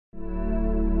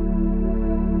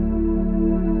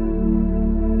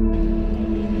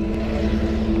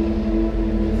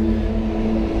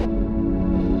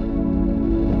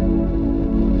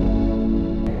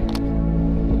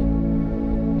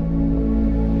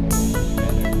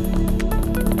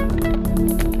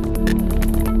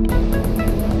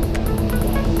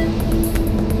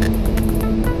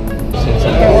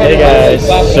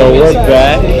We're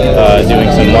back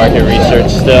doing some market research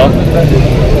still.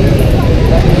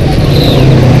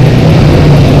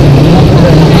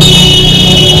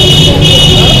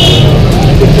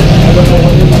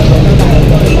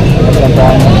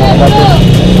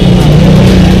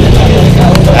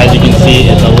 As you can see,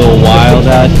 it's a little wild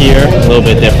out here, a little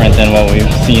bit different than what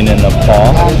we've seen in the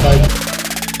fall.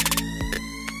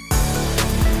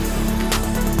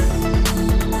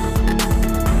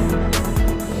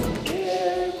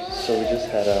 So we just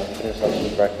had a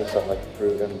intersection breakfast of like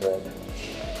fruit and bread.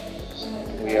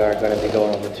 We are going to be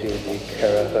going over to the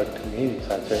Cap-Haitien Community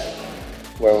Center,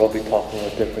 where we'll be talking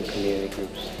with different community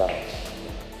groups about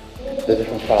the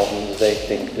different problems they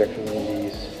think their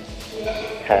communities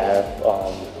have,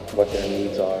 what their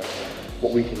needs are,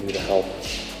 what we can do to help.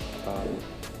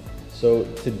 So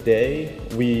today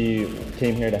we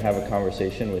came here to have a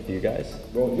conversation with you guys.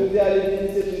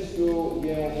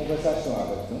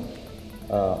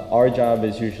 Our job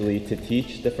is usually to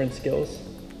teach different skills.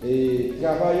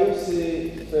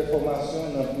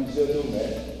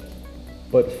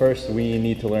 But first we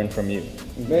need to learn from you.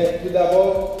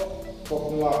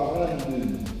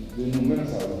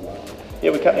 Yeah,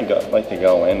 we kind of like to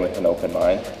go in with an open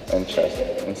mind and just,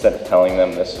 instead of telling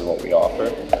them this is what we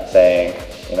offer, saying,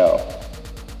 you know,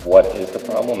 what is the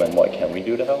problem and what can we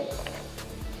do to help?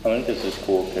 I think this is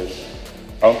cool because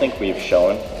I don't think we've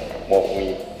shown what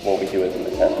we do as an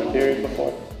assessment period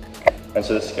before. And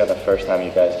so this is kind of the first time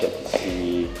you guys get to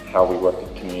see how we work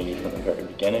with community from the very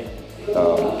beginning.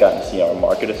 Gotten to see our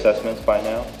market assessments by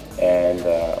now, and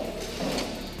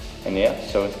yeah,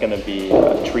 so it's going to be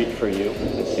a treat for you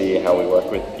to see how we work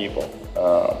with people.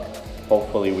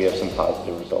 Hopefully we have some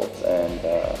positive results and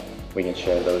we can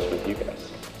share those with you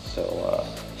guys. So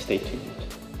stay tuned.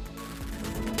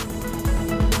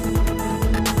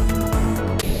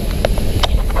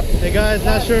 Hey guys,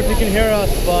 not sure if you can hear us,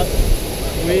 but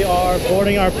we are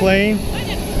boarding our plane.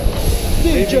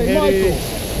 DJ Michael!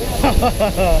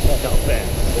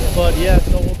 But yeah,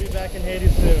 so we'll be back in Haiti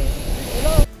soon.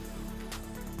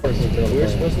 We were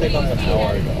supposed to take off an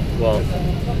hour ago. Well,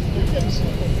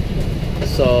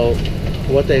 so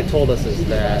what they told us is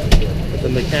that the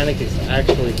mechanic is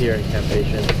actually here in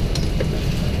Cap-Haitien.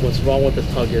 What's wrong with the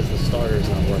tug is the starter is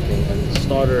not working, and the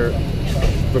starter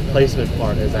replacement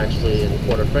part is actually in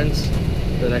Port-au-Prince.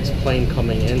 The next plane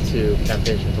coming into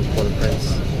Cap-Haitien from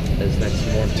Port-au-Prince is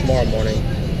tomorrow morning,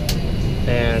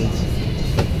 and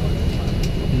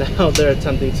now they're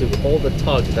attempting to hold the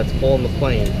tug that's pulling the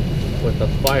plane with a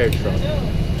fire truck.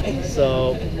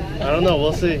 So I don't know.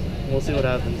 We'll see what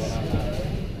happens.